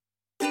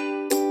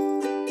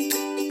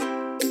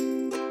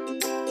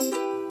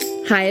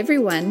Hi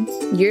everyone,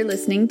 you're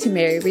listening to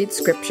Mary Reads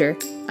Scripture,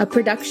 a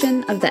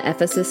production of the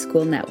Ephesus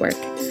School Network.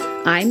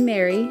 I'm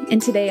Mary,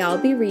 and today I'll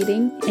be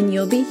reading and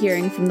you'll be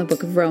hearing from the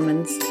book of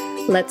Romans.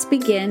 Let's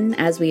begin,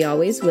 as we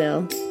always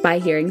will, by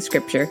hearing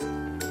Scripture.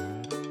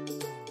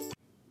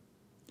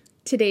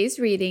 Today's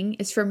reading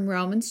is from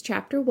Romans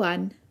chapter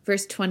 1,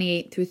 verse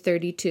 28 through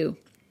 32.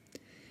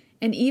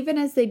 And even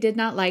as they did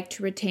not like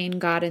to retain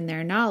God in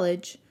their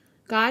knowledge,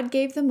 God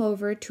gave them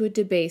over to a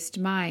debased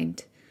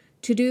mind,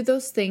 to do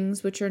those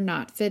things which are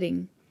not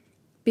fitting,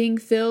 being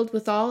filled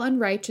with all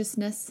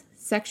unrighteousness,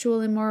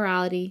 sexual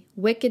immorality,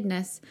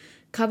 wickedness,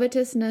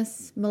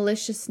 covetousness,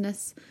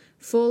 maliciousness,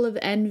 full of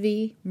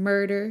envy,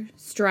 murder,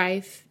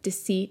 strife,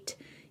 deceit,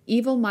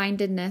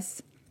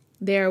 evil-mindedness.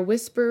 They are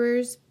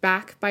whisperers,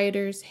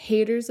 backbiters,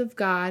 haters of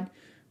God,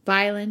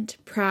 violent,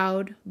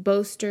 proud,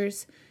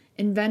 boasters,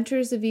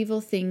 inventors of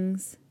evil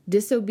things,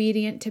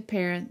 disobedient to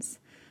parents,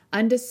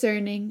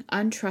 undiscerning,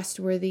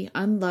 untrustworthy,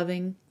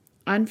 unloving,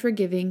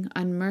 unforgiving,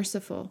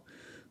 unmerciful,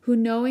 who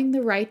knowing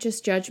the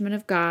righteous judgment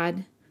of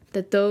God,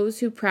 that those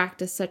who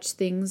practice such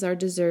things are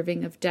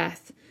deserving of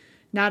death,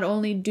 not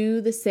only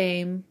do the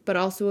same, but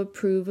also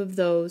approve of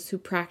those who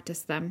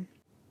practice them.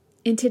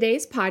 In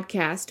today's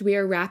podcast, we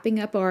are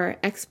wrapping up our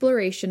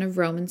exploration of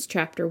Romans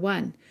chapter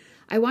 1.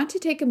 I want to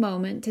take a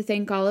moment to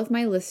thank all of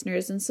my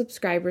listeners and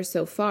subscribers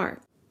so far.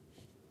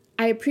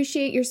 I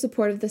appreciate your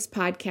support of this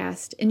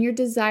podcast and your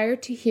desire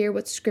to hear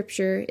what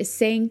Scripture is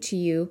saying to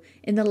you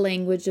in the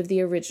language of the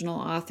original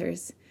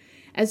authors.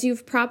 As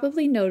you've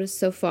probably noticed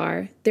so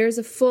far, there is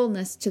a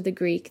fullness to the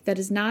Greek that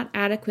is not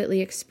adequately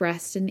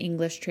expressed in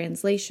English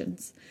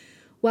translations.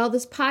 While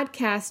this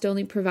podcast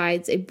only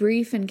provides a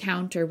brief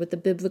encounter with the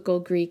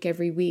biblical Greek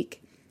every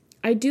week,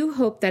 I do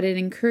hope that it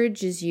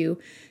encourages you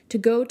to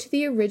go to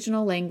the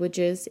original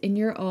languages in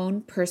your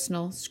own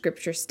personal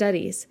Scripture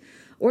studies,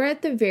 or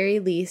at the very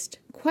least,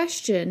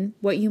 question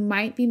what you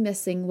might be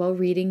missing while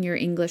reading your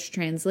English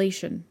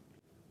translation.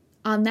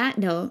 On that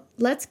note,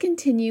 let's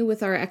continue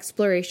with our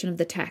exploration of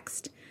the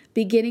text,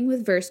 beginning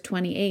with verse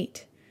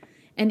 28.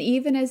 And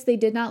even as they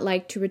did not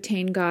like to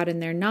retain God in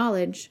their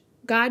knowledge,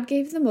 God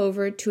gave them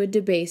over to a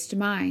debased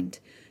mind,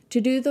 to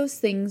do those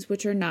things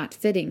which are not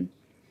fitting.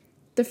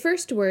 The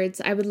first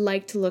words I would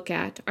like to look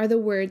at are the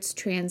words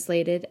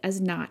translated as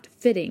not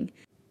fitting.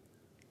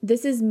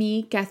 This is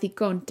mi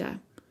kathikonta.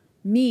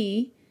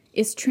 Mi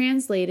is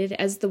translated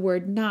as the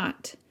word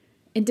not,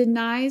 and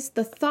denies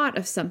the thought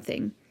of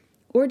something,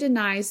 or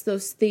denies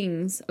those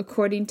things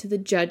according to the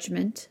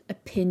judgment,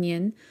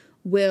 opinion,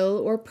 will,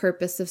 or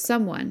purpose of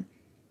someone.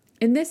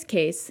 In this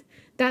case,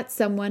 that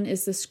someone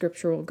is the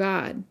scriptural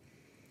God.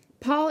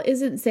 Paul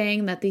isn't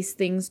saying that these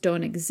things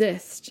don't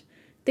exist.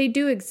 They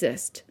do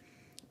exist,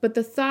 but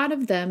the thought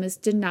of them is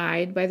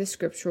denied by the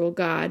scriptural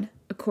God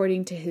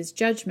according to his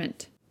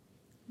judgment.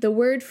 The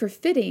word for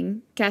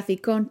fitting,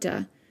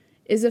 kathikonta,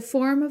 is a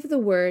form of the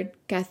word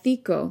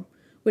kathiko,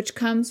 which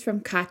comes from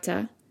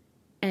kata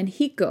and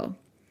hiko.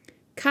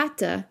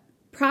 Kata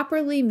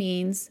properly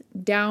means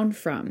down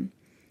from,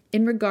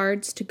 in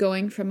regards to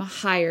going from a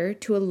higher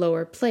to a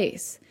lower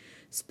place,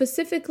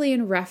 specifically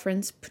in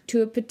reference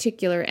to a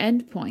particular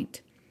endpoint.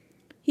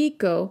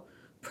 Hiko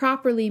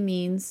properly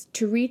means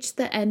to reach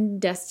the end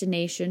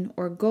destination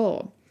or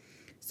goal.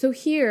 So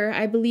here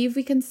I believe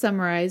we can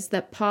summarize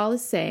that Paul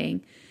is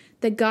saying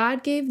that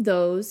God gave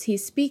those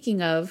he's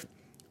speaking of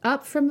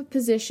up from a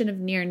position of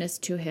nearness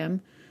to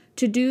him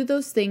to do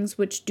those things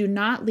which do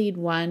not lead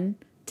one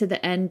to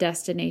the end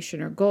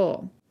destination or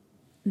goal.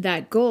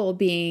 That goal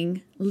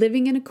being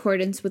living in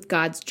accordance with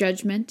God's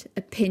judgment,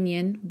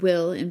 opinion,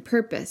 will, and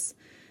purpose.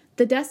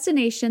 The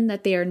destination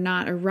that they are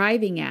not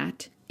arriving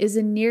at is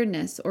a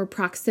nearness or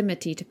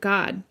proximity to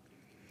God.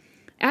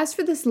 As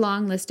for this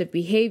long list of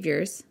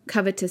behaviors,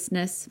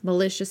 covetousness,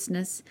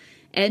 maliciousness,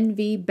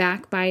 envy,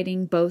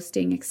 backbiting,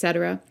 boasting,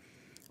 etc.,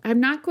 I'm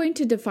not going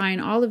to define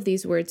all of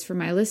these words for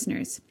my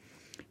listeners.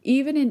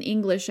 Even in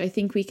English, I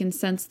think we can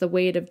sense the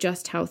weight of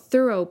just how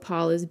thorough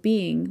Paul is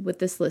being with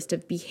this list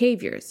of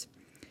behaviors.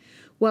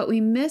 What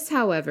we miss,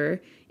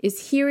 however,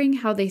 is hearing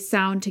how they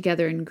sound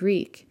together in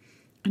Greek,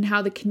 and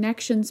how the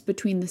connections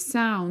between the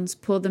sounds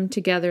pull them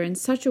together in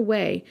such a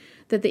way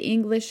that the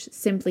English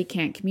simply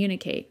can't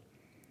communicate.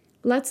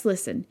 Let's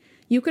listen.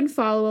 You can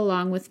follow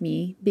along with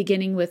me,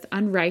 beginning with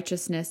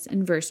unrighteousness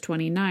in verse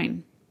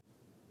 29.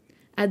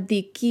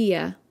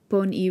 Adikia,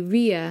 pon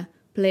iria,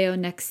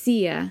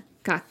 pleonexia,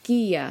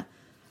 kakia,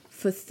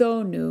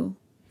 phothonu,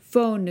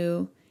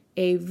 phonu,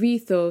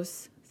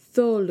 erithos,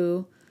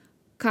 tholu,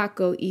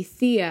 kako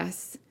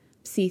ithias,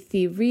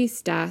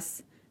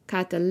 psithiristas,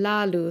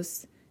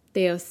 katalalus,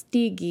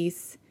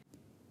 theostigis,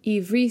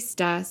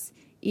 ivristas,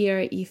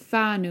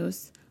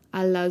 iphanus,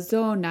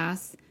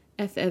 alazonas,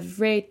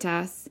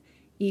 ephevretas,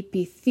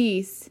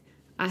 epithis,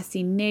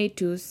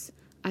 asinetus,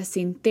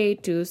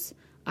 asinthetus,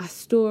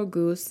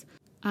 astorgus,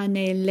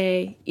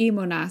 anele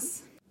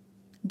imonas.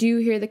 Do you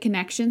hear the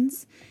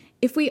connections?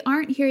 If we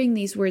aren't hearing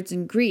these words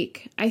in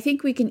Greek, I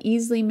think we can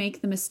easily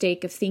make the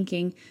mistake of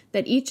thinking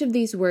that each of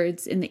these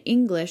words in the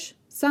English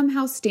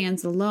somehow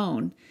stands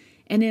alone,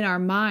 and in our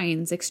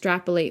minds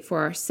extrapolate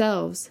for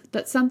ourselves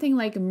that something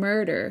like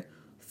murder,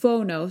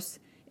 phonos,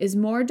 is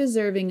more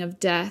deserving of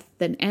death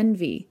than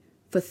envy,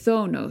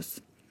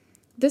 phthonos.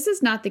 This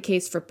is not the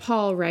case for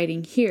Paul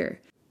writing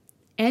here.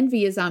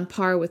 Envy is on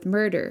par with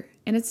murder,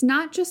 and it's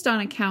not just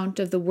on account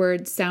of the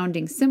words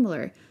sounding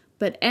similar,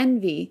 but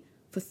envy,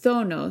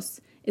 phthonos,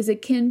 is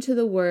akin to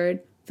the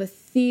word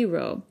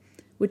phthiro,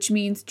 which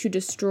means to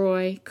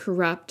destroy,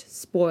 corrupt,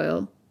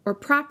 spoil, or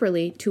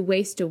properly to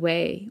waste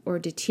away or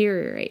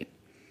deteriorate.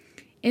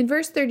 In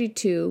verse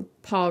 32,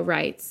 Paul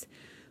writes,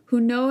 "Who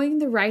knowing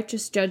the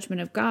righteous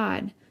judgment of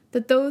God,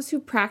 that those who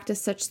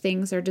practice such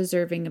things are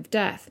deserving of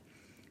death,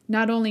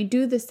 not only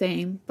do the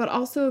same, but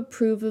also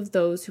approve of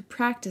those who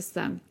practice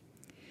them."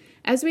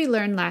 As we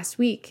learned last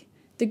week,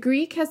 the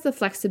Greek has the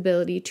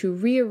flexibility to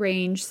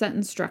rearrange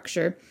sentence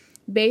structure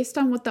based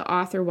on what the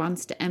author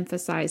wants to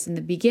emphasize in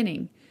the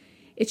beginning.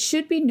 It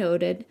should be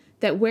noted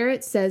that where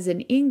it says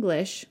in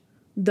English,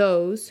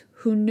 "those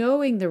who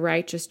knowing the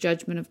righteous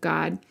judgment of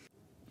God,"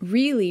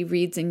 really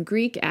reads in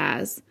Greek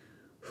as,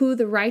 "who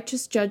the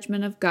righteous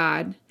judgment of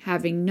God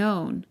having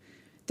known."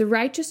 The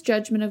righteous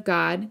judgment of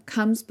God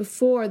comes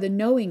before the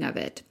knowing of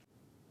it.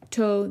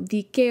 To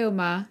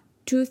dikeoma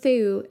tou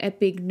theou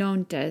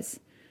epignontes.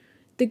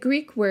 The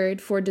Greek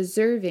word for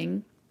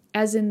deserving,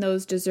 as in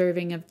those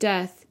deserving of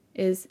death,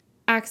 is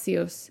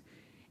axios.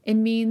 It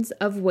means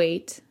of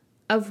weight,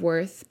 of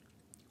worth,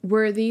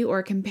 worthy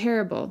or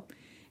comparable,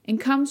 and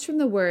comes from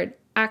the word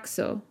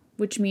axo,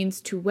 which means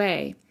to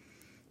weigh.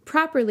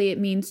 Properly, it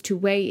means to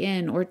weigh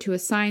in or to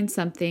assign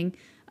something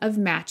of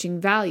matching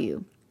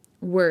value,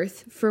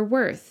 worth for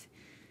worth.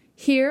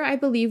 Here, I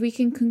believe we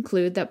can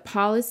conclude that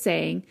Paul is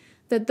saying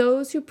that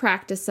those who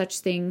practice such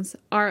things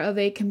are of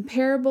a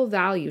comparable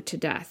value to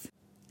death.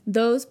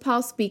 Those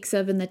Paul speaks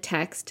of in the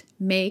text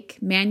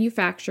make,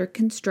 manufacture,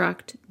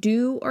 construct,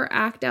 do, or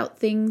act out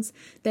things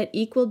that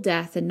equal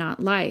death and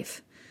not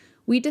life.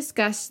 We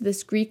discussed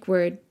this Greek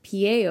word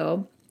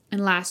pieo in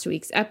last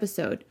week's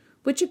episode,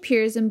 which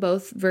appears in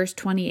both verse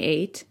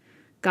 28,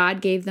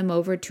 God gave them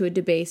over to a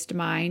debased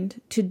mind,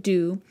 to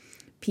do,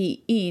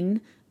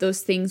 piein,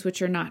 those things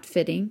which are not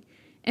fitting,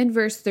 and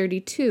verse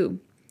 32,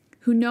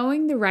 who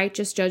knowing the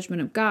righteous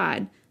judgment of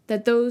God,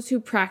 that those who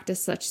practice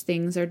such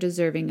things are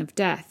deserving of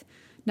death,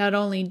 not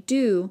only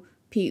do,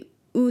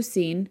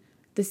 piusin,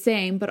 the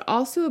same, but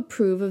also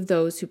approve of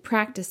those who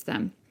practice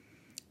them.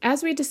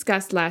 As we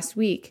discussed last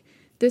week,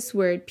 this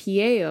word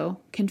pieo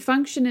can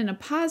function in a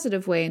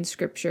positive way in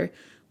Scripture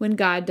when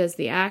God does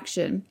the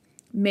action,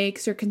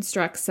 makes or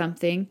constructs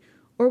something,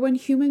 or when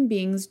human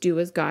beings do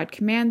as God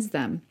commands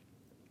them.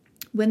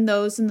 When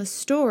those in the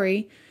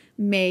story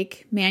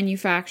make,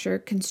 manufacture,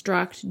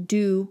 construct,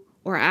 do,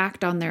 or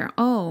act on their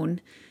own,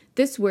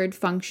 this word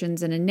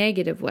functions in a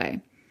negative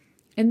way.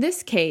 In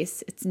this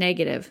case, it's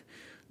negative.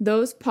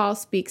 Those Paul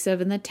speaks of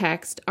in the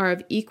text are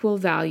of equal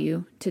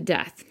value to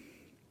death.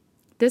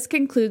 This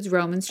concludes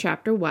Romans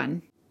chapter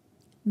 1.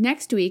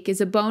 Next week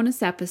is a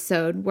bonus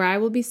episode where I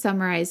will be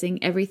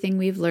summarizing everything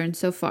we've learned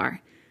so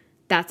far.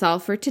 That's all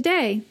for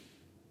today.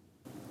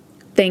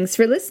 Thanks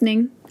for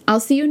listening. I'll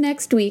see you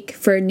next week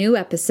for a new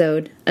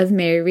episode of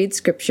Mary Reads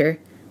Scripture.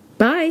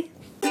 Bye!